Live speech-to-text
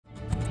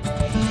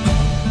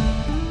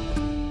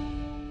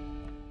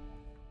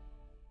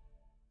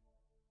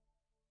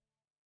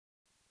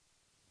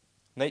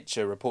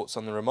Nature reports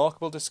on the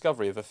remarkable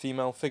discovery of a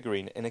female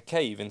figurine in a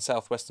cave in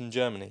southwestern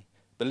Germany,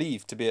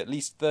 believed to be at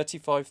least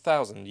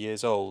 35,000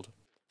 years old.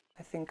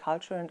 I think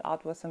culture and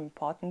art was an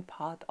important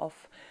part of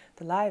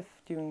the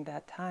life during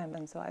that time,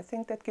 and so I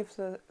think that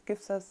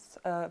gives us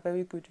a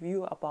very good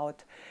view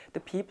about the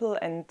people,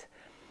 and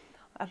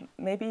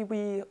maybe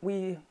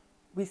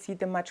we see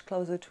them much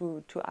closer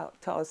to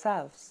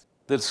ourselves.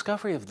 The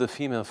discovery of the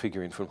female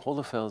figurine from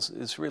Hohle Fels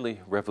is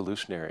really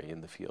revolutionary in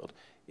the field.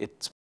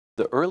 It's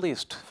the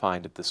earliest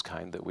find of this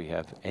kind that we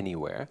have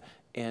anywhere,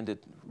 and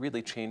it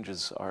really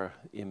changes our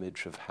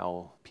image of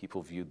how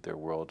people viewed their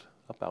world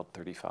about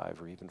 35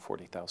 or even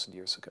 40,000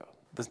 years ago.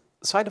 The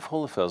site of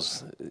Hohle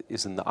Fels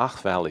is in the Ach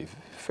Valley,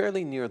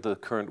 fairly near the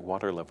current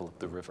water level of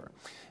the river.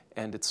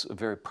 And it's a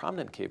very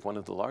prominent cave, one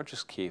of the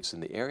largest caves in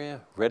the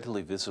area,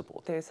 readily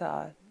visible. There's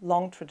a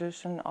long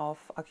tradition of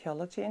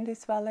archaeology in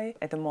this valley.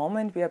 At the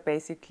moment, we are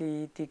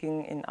basically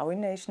digging in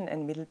Aurignacian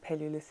and Middle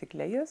Paleolithic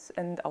layers,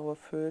 and our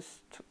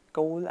first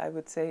goal, I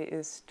would say,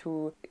 is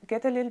to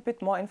get a little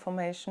bit more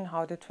information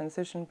how the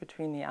transition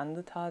between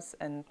Neanderthals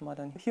and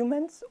modern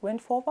humans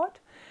went forward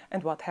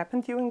and what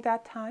happened during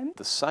that time.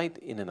 The site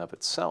in and of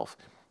itself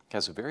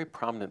has a very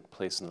prominent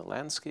place in the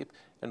landscape,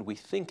 and we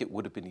think it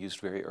would have been used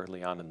very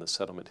early on in the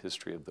settlement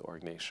history of the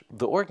Aurignacian.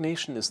 The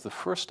Aurignacian is the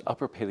first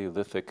Upper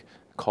Paleolithic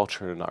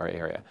culture in our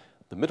area.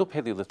 The Middle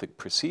Paleolithic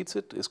precedes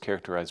it, is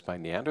characterized by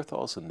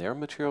Neanderthals and their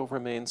material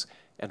remains,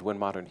 and when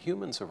modern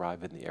humans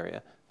arrive in the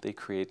area, they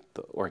create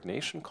the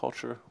Aurignacian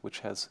culture,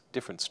 which has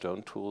different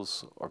stone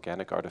tools,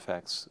 organic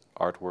artifacts,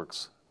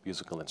 artworks,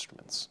 musical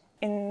instruments.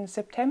 In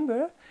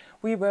September,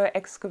 we were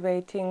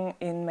excavating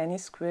in many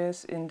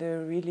squares in the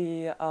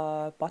really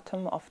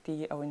bottom of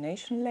the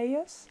Aurignacian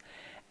layers.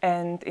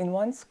 And in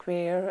one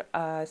square,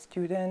 a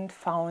student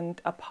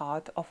found a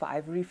part of an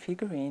ivory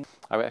figurine.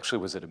 I actually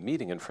was at a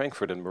meeting in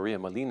Frankfurt, and Maria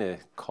Malina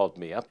called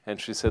me up, and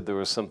she said there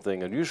was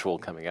something unusual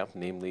coming up,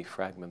 namely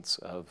fragments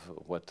of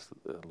what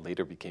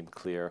later became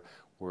clear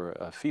were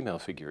a female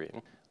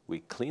figurine.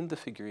 We cleaned the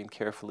figurine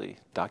carefully,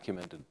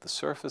 documented the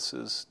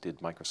surfaces,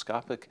 did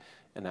microscopic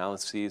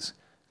analyses,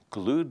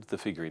 glued the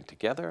figurine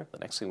together. The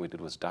next thing we did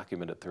was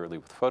document it thoroughly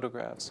with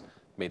photographs,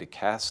 made a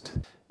cast,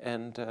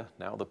 and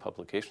now the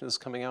publication is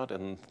coming out,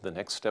 and the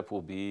next step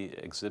will be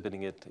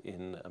exhibiting it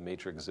in a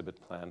major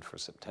exhibit planned for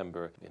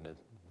September in a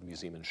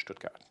museum in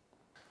Stuttgart.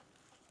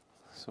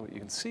 So what you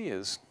can see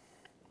is,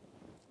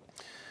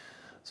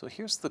 so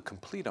here's the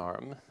complete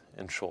arm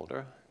and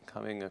shoulder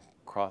coming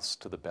across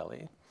to the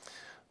belly,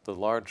 the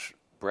large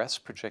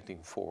breast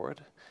projecting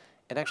forward,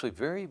 and actually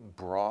very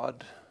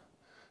broad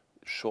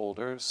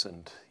shoulders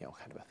and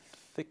kind of a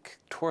thick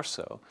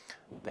torso.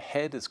 The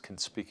head is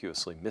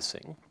conspicuously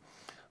missing.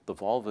 The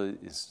vulva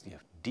is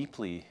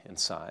deeply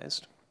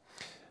incised.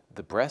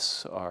 The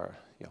breasts are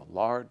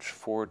large,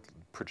 forward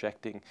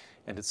projecting,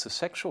 and it's the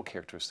sexual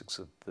characteristics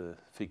of the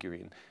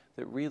figurine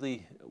that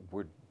really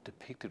were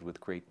depicted with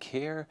great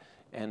care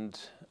and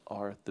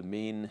are the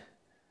main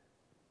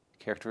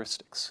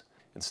characteristics.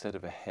 Instead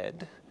of a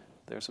head,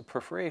 there's a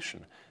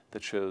perforation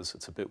that shows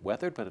it's a bit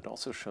weathered, but it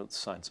also shows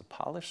signs of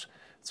polish.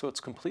 So it's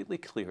completely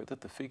clear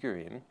that the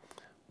figurine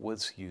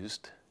was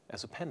used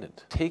as a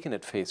pendant. Taken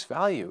at face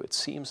value, it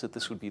seems that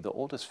this would be the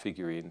oldest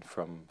figurine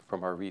from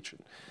our region.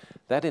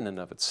 That in and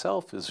of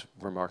itself is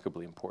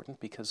remarkably important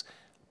because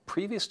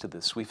previous to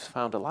this, we've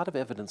found a lot of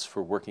evidence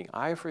for working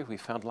ivory. We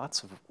found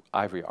lots of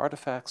ivory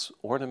artifacts,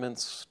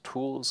 ornaments,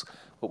 tools,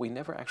 but we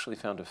never actually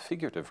found a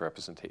figurative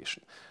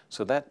representation.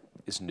 So that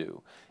is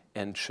new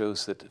and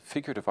shows that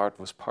figurative art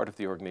was part of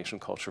the Aurignacian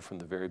culture from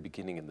the very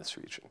beginning in this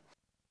region.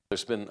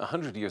 There's been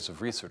 100 years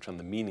of research on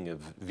the meaning of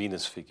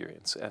Venus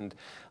figurines, and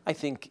I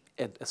think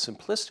at a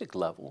simplistic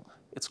level,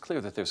 it's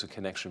clear that there's a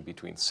connection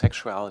between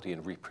sexuality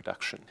and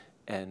reproduction,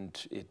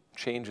 and it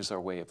changes our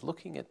way of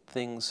looking at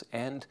things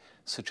and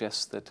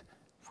suggests that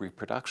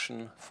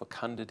reproduction,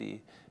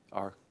 fecundity,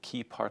 are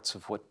key parts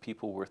of what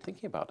people were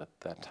thinking about at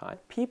that time.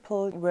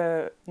 People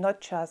were not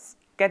just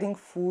getting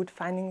food,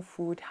 finding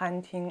food,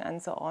 hunting,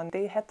 and so on.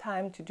 They had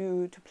time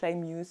to play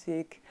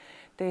music.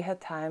 They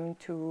had time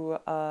to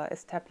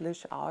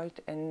establish art,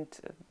 and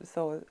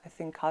so I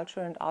think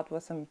culture and art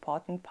was an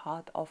important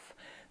part of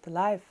the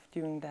life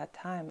during that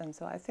time. And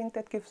so I think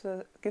that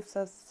gives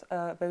us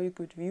a very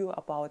good view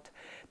about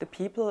the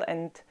people,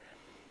 and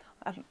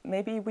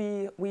maybe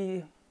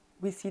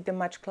we see them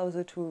much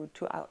closer to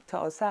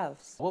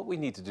ourselves. What we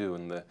need to do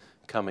in the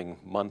coming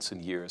months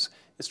and years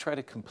is try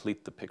to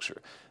complete the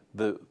picture.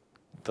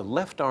 The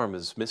left arm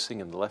is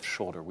missing and the left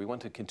shoulder. We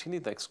want to continue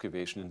the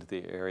excavation into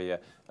the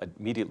area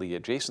immediately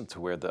adjacent to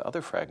where the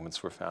other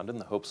fragments were found in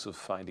the hopes of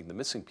finding the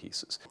missing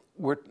pieces.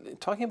 We're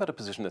talking about a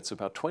position that's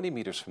about 20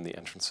 meters from the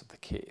entrance of the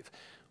cave.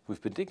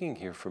 We've been digging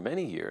here for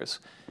many years,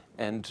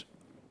 and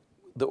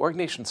the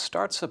Aurignacian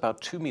starts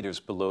about 2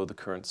 meters below the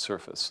current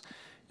surface.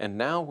 And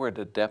now we're at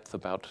a depth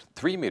about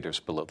 3 meters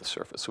below the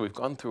surface. So we've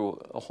gone through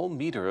a whole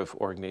meter of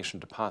Aurignacian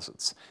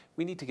deposits.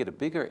 We need to get a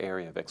bigger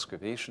area of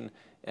excavation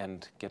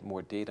and get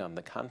more data on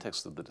the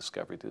context of the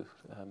discovery to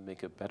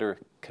make a better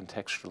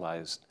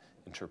contextualized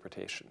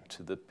interpretation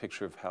to the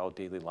picture of how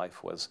daily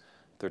life was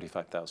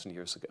 35,000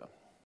 years ago.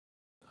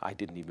 I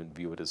didn't even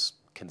view it as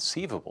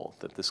conceivable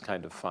that this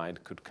kind of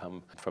find could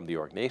come from the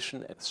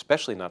Orgnation,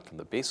 especially not from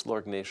the basal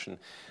Orgnation.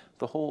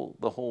 The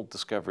whole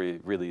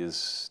discovery really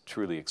is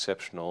truly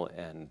exceptional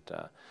and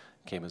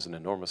came as an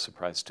enormous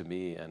surprise to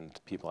me, and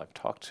people I've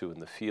talked to in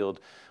the field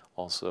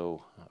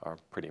also are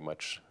pretty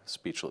much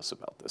speechless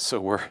about this.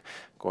 So we're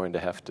going to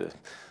have to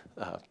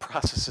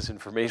process this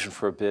information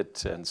for a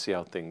bit and see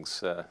how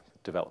things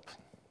develop.